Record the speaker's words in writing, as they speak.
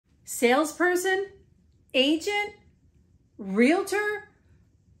salesperson, agent, realtor,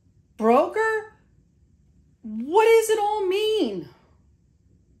 broker? What does it all mean?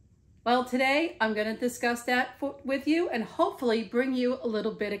 Well, today I'm going to discuss that with you and hopefully bring you a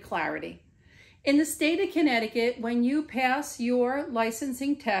little bit of clarity. In the state of Connecticut, when you pass your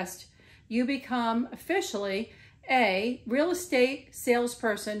licensing test, you become officially a real estate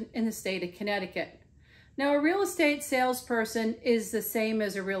salesperson in the state of Connecticut. Now, a real estate salesperson is the same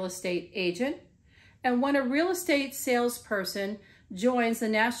as a real estate agent. And when a real estate salesperson joins the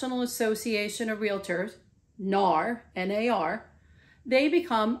National Association of Realtors, NAR, N-A-R, they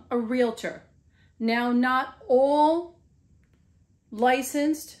become a realtor. Now, not all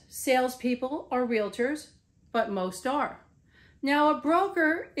licensed salespeople are realtors, but most are. Now, a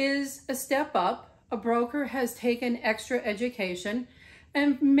broker is a step up. A broker has taken extra education,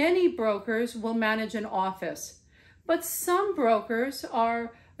 and many brokers will manage an office. But some brokers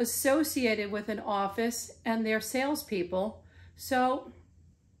are associated with an office and they're salespeople, so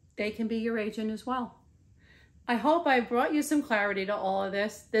they can be your agent as well. I hope I brought you some clarity to all of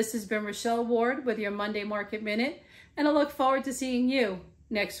this. This has been Richelle Ward with your Monday Market Minute, and I look forward to seeing you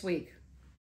next week.